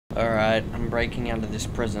Alright, I'm breaking out of this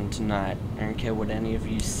prison tonight. I don't care what any of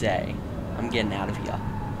you say. I'm getting out of here.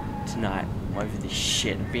 Tonight. I'm over this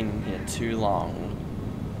shit. I've been in here too long.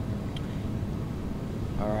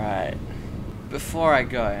 Alright. Before I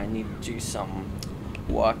go, I need to do some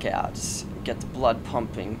workouts. Get the blood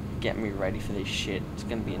pumping. Get me ready for this shit. It's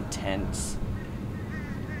gonna be intense.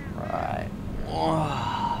 Alright.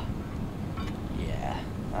 Yeah,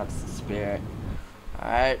 that's the spirit.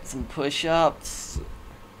 Alright, some push-ups.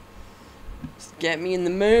 Just get me in the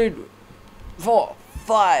mood. 4,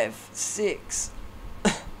 5, 6.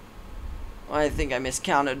 I think I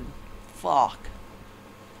miscounted. Fuck.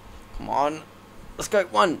 Come on. Let's go.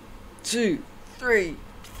 1, 2, 3,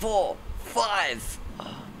 4, 5.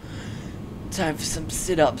 Time for some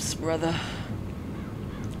sit-ups, brother.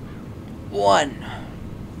 1,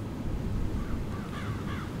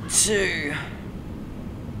 2,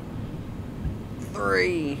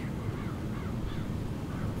 3,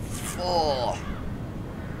 4,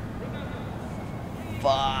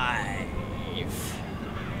 5.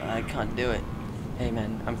 I can't do it. Hey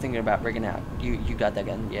man, I'm thinking about rigging out. You got that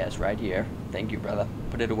gun? Yes, right here. Thank you, brother.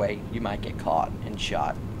 Put it away. You might get caught and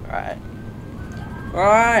shot. Alright.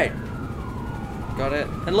 Alright. Got it.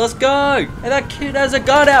 And let's go! Hey, that kid has a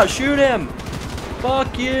gun out. Shoot him!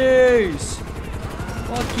 Fuck yous!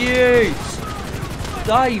 Fuck yous!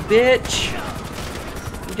 Die, you bitch!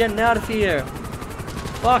 I'm getting out of here.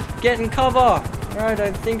 Fuck, get in cover! Alright,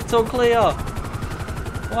 I think it's all clear.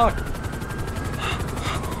 Fuck.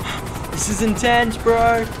 This is intense,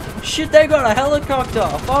 bro. Shit, they got a helicopter.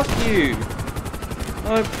 Fuck you.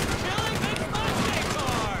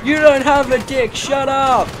 You don't have a dick. Shut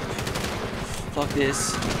up. Fuck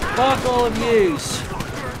this. Fuck all of yous.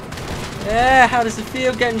 Yeah, how does it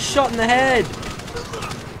feel getting shot in the head?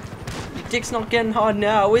 Your dick's not getting hard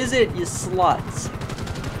now, is it, you sluts?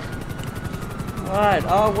 Alright,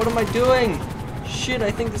 oh, what am I doing? Shit,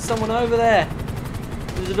 I think there's someone over there.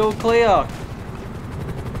 Is it all clear?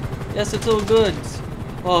 Yes, it's all good.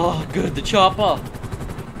 Oh, good, the chopper.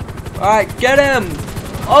 Alright, get him!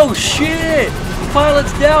 Oh, shit! The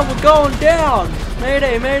pilot's down, we're going down!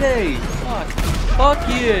 Mayday, mayday! Fuck. Fuck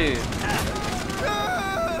you!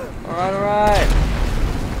 Alright, alright.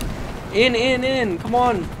 In. Come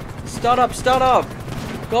on. Start up.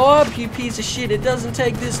 Go up, you piece of shit. It doesn't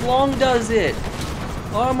take this long, does it?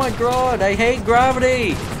 Oh my god, I hate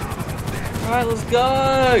gravity. Alright, let's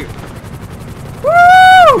go.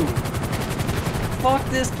 Woo! Fuck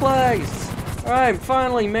this place. Alright,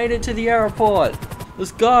 finally made it to the airport.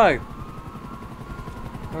 Let's go.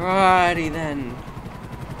 Alrighty then.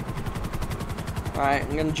 Alright,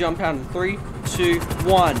 I'm gonna jump out in 3, 2,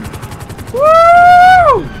 1. Woo!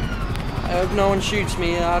 I hope no one shoots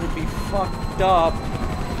me. That'd be fucked up.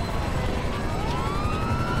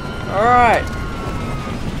 Alright.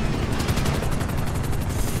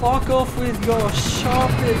 Fuck off with your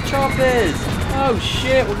choppers. Oh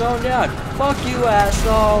shit, we're going down. Fuck you,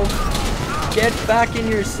 asshole. Get back in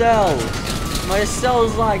your cell. My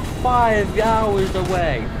cell's like 5 hours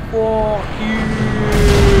away. Fuck you.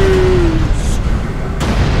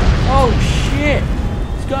 Oh shit.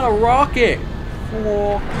 It's got a rocket.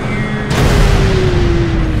 Fuck you.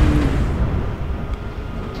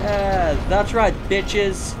 Yeah, that's right,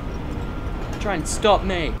 bitches. Try and stop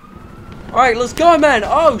me. Alright, let's go, man.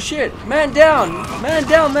 Oh, shit. Man down. Man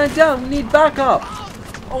down, man down. We need backup.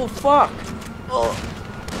 Oh, fuck. Oh.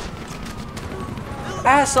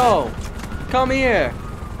 Asshole. Come here.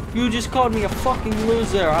 You just called me a fucking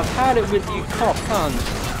loser. I've had it with you cop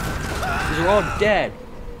cunts. You're all dead.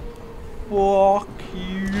 Fuck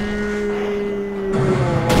you.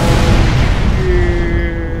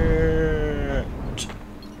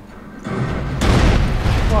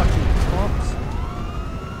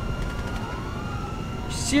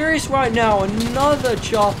 Serious right now, another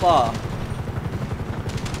chopper.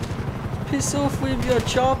 Piss off with your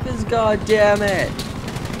choppers, goddammit.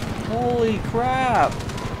 Holy crap.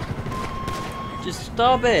 Just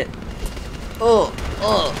stop it.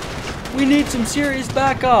 We need some serious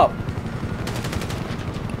backup.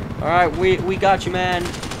 Alright, we got you, man.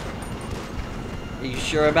 Are you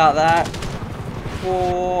sure about that?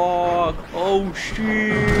 Fuck. Oh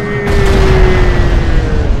shit.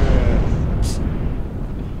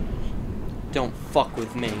 Don't fuck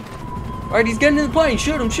with me. Alright, he's getting in the plane.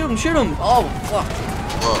 Shoot him. Oh, fuck.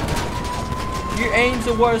 Ugh. Your aims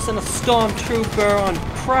are worse than a stormtrooper on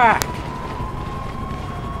crack.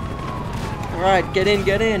 Alright, get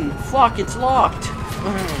in. Fuck, it's locked.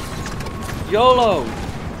 YOLO.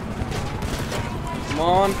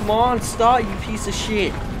 Come on. Start, you piece of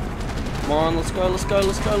shit. Come on, let's go.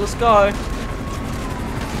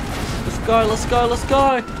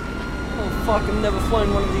 Oh fuck, I've never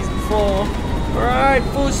flown one of these before. Alright,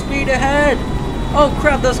 full speed ahead. Oh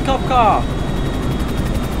crap, there's a cop car.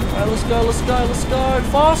 Alright, let's go, let's go, let's go.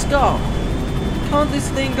 Faster! Can't this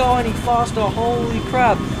thing go any faster? Holy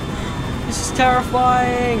crap. This is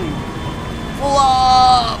terrifying. Pull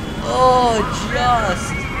up! Oh,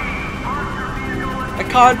 just. I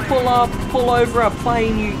can't pull over a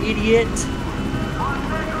plane, you idiot.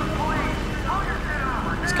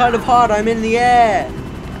 It's kind of hard, I'm in the air.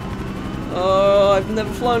 Oh, I've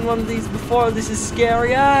never flown one of these before. This is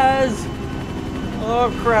scary as. Oh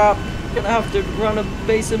crap. Gonna have to run a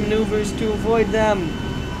base of maneuvers to avoid them.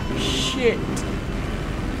 Shit.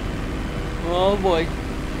 Oh boy.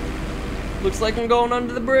 Looks like I'm going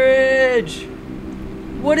under the bridge.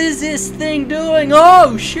 What is this thing doing?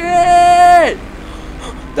 Oh shit!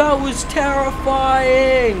 That was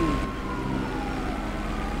terrifying.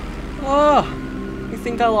 Oh, I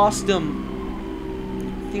think I lost him.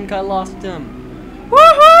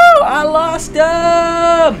 Woohoo! I lost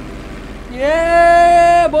him!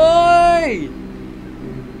 Yeah, boy!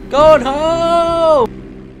 Going home!